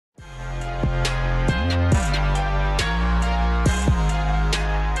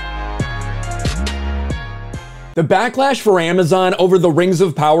The backlash for Amazon over the Rings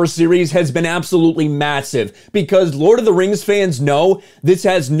of Power series has been absolutely massive because Lord of the Rings fans know this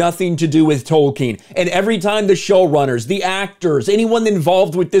has nothing to do with Tolkien. And every time the showrunners, the actors, anyone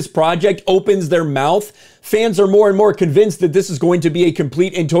involved with this project opens their mouth, fans are more and more convinced that this is going to be a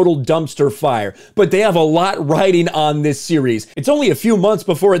complete and total dumpster fire. But they have a lot riding on this series. It's only a few months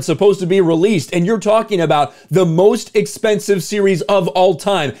before it's supposed to be released, and you're talking about the most expensive series of all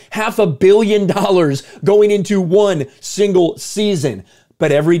time. $500 million going into one single season.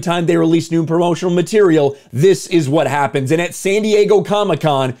 But every time they release new promotional material, this is what happens. And at San Diego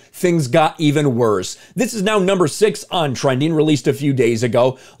Comic-Con, things got even worse. This is now number 6 on trending, released a few days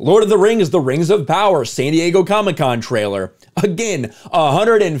ago. Lord of the Rings, The Rings of Power, San Diego Comic-Con trailer. Again,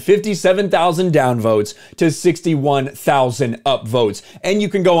 157,000 downvotes to 61,000 upvotes. And you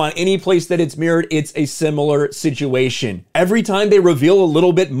can go on any place that it's mirrored, it's a similar situation. Every time they reveal a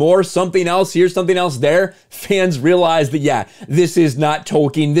little bit more, something else here, something else there, fans realize that, yeah, this is not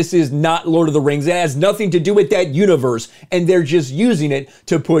Tolkien, this is not Lord of the Rings, it has nothing to do with that universe, and they're just using it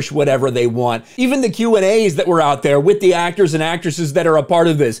to push whatever they want. Even the Q&As that were out there with the actors and actresses that are a part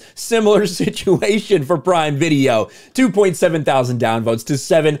of this, similar situation for Prime Video. 2.7 thousand downvotes to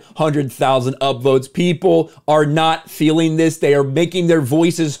 700,000 upvotes. People are not feeling this. They are making their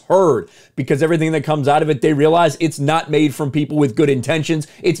voices heard because everything that comes out of it, they realize it's not made from people with good intentions.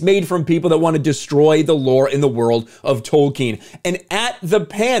 It's made from people that want to destroy the lore in the world of Tolkien. And at the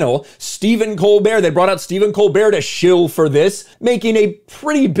panel, Stephen Colbert, they brought out Stephen Colbert to shill for this, making a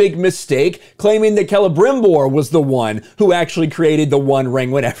pretty big mistake, claiming that Celebrimbor was the one who actually created the One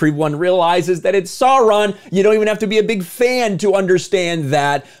Ring, when everyone realizes that it's Sauron. You don't even have to be a big fan to understand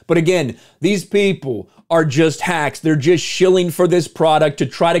that. But again, these people are just hacks. They're just shilling for this product to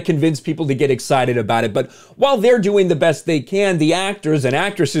try to convince people to get excited about it. But while they're doing the best they can, the actors and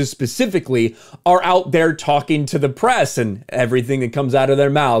actresses specifically are out there talking to the press, and everything that comes out of their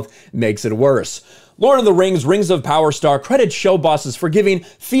mouth makes it worse. Lord of the Rings, Rings of Power star credits show bosses for giving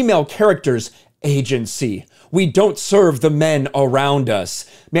female characters agency. We don't serve the men around us.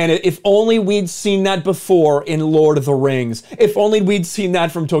 Man, if only we'd seen that before in Lord of the Rings. If only we'd seen that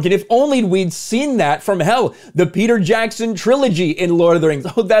from Tolkien. If only we'd seen that from, hell, the Peter Jackson trilogy in Lord of the Rings.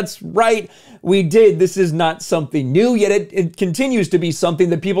 Oh, that's right, we did. This is not something new, yet it continues to be something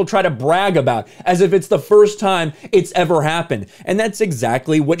that people try to brag about as if it's the first time it's ever happened. And that's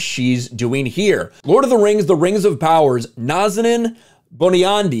exactly what she's doing here. Lord of the Rings, The Rings of Powers, Nazanin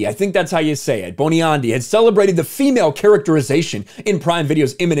Boniandi, I think that's how you say it, Boniandi, had celebrated the female characterization in Prime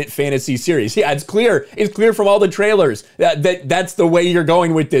Video's imminent fantasy series. Yeah, it's clear from all the trailers that's the way you're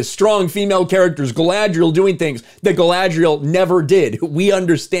going with this. Strong female characters, Galadriel doing things that Galadriel never did. We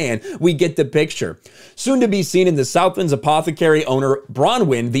understand, we get the picture. Soon to be seen in the Southland's Apothecary owner,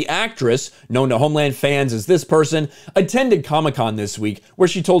 Bronwyn, the actress, known to Homeland fans as this person, attended Comic-Con this week, where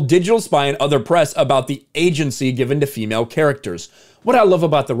she told Digital Spy and other press about the agency given to female characters. What I love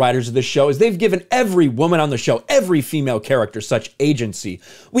about the writers of this show is they've given every woman on the show, every female character, such agency.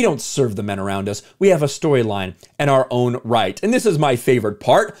 We don't serve the men around us. We have a storyline and our own right. And this is my favorite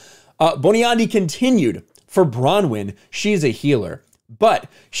part. Boniandi continued, for Bronwyn, she's a healer, but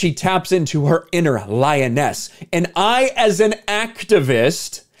she taps into her inner lioness. And I, as an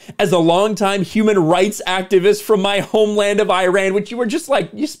activist, as a longtime human rights activist from my homeland of Iran, which you were just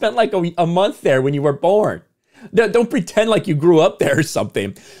like, you spent like a month there when you were born. Don't pretend like you grew up there or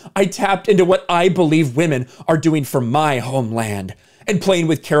something. I tapped into what I believe women are doing for my homeland, and playing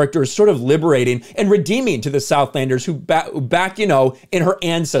with characters sort of liberating and redeeming to the Southlanders who back, you know, in her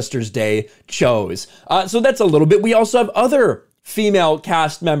ancestors' day chose. So that's a little bit. We also have other female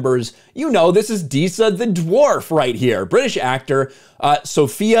cast members. You know, this is Disa the Dwarf right here. British actor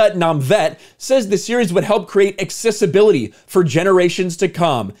Sophia Namvet says the series would help create accessibility for generations to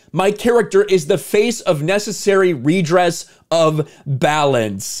come. My character is the face of necessary redress of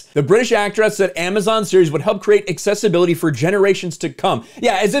balance. The British actress said Amazon series would help create accessibility for generations to come.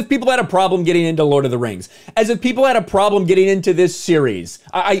 Yeah, as if people had a problem getting into Lord of the Rings. As if people had a problem getting into this series.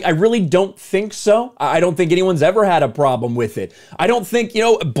 I really don't think so. I don't think anyone's ever had a problem with it. I don't think, you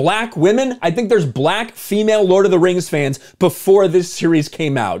know, black women, I think there's black female Lord of the Rings fans before this series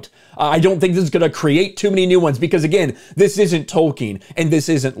came out. I don't think this is going to create too many new ones because, again, this isn't Tolkien and this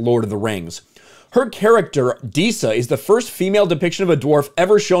isn't Lord of the Rings. Her character, Disa, is the first female depiction of a dwarf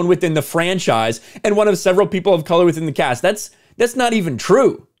ever shown within the franchise and one of several people of color within the cast. That's not even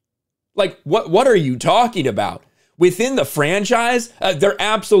true. Like, what are you talking about? within the franchise, there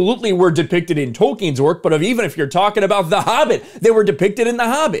absolutely were depicted in Tolkien's work, but even if you're talking about The Hobbit, they were depicted in The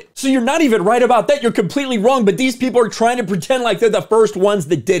Hobbit. So you're not even right about that. You're completely wrong, but these people are trying to pretend like they're the first ones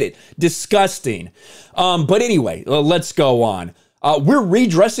that did it. Disgusting. But anyway, let's go on. We're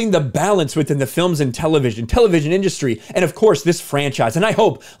redressing the balance within the films and television industry, and of course this franchise, and I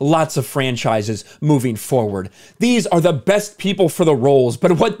hope lots of franchises moving forward. These are the best people for the roles,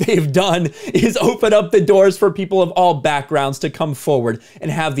 but what they've done is open up the doors for people of all backgrounds to come forward and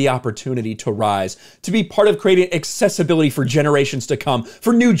have the opportunity to rise, to be part of creating accessibility for generations to come,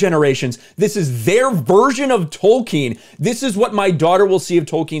 for new generations. This is their version of Tolkien. This is what my daughter will see of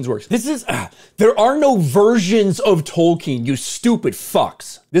Tolkien's works. There are no versions of Tolkien, you stupid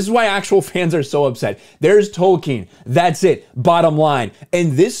fucks. This is why actual fans are so upset. There's Tolkien. That's it. Bottom line.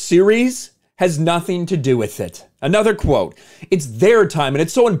 And this series has nothing to do with it. Another quote. It's their time, and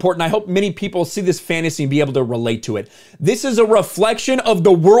it's so important. I hope many people see this fantasy and be able to relate to it. This is a reflection of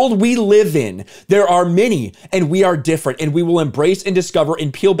the world we live in. There are many, and we are different, and we will embrace and discover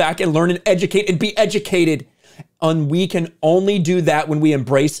and peel back and learn and educate and be educated. And we can only do that when we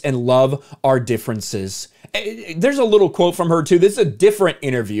embrace and love our differences. There's a little quote from her too. This is a different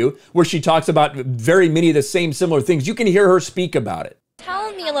interview where she talks about very many of the same similar things. You can hear her speak about it.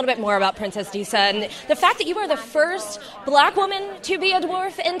 Tell me a little bit more about Princess Disa and the fact that you are the first black woman to be a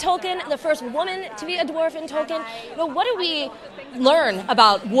dwarf in Tolkien, the first woman to be a dwarf in Tolkien. Well, what do we learn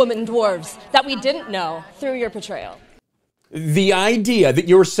about woman dwarves that we didn't know through your portrayal? The idea that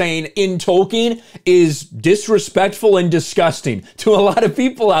you're saying in Tolkien is disrespectful and disgusting to a lot of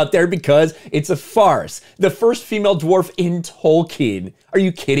people out there because it's a farce. The first female dwarf in Tolkien. Are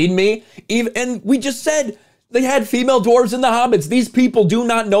you kidding me? And we just said they had female dwarves in the Hobbits. These people do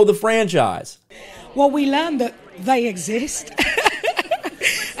not know the franchise. Well, we learned that they exist.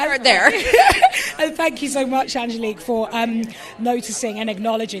 Right there. And thank you so much, Angelique, for noticing and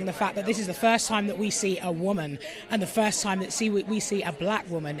acknowledging the fact that this is the first time that we see a woman and the first time that we see a black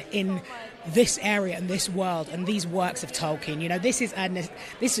woman in this area and this world and these works of Tolkien. You know, this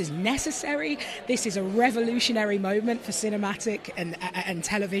is necessary. This is a revolutionary moment for cinematic and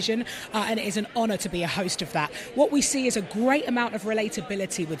television, and it is an honor to be a host of that. What we see is a great amount of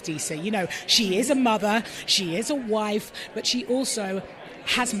relatability with Disa. You know, she is a mother, she is a wife, but she also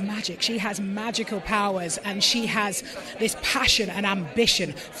has magic. She has magical powers, and she has this passion and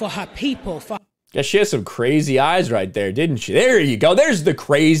ambition for her people. Yeah, she has some crazy eyes right there, didn't she? There you go. There's the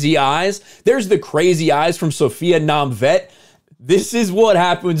crazy eyes. There's the crazy eyes from Sophia Namvet. This is what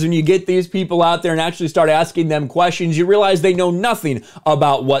happens when you get these people out there and actually start asking them questions. You realize they know nothing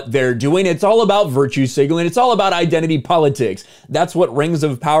about what they're doing. It's all about virtue signaling. It's all about identity politics. That's what Rings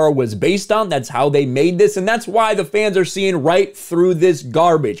of Power was based on. That's how they made this. And that's why the fans are seeing right through this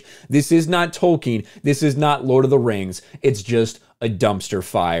garbage. This is not Tolkien. This is not Lord of the Rings. It's just a dumpster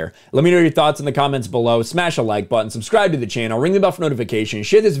fire. Let me know your thoughts in the comments below. Smash a like button, subscribe to the channel, ring the bell for notifications,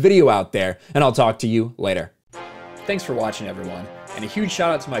 share this video out there, and I'll talk to you later. Thanks for watching, everyone, and a huge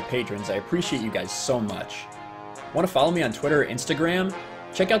shout out to my patrons. I appreciate you guys so much. Want to follow me on Twitter or Instagram?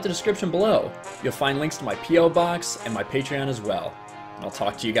 Check out the description below. You'll find links to my P.O. box and my Patreon as well. And I'll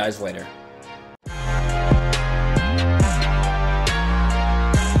talk to you guys later.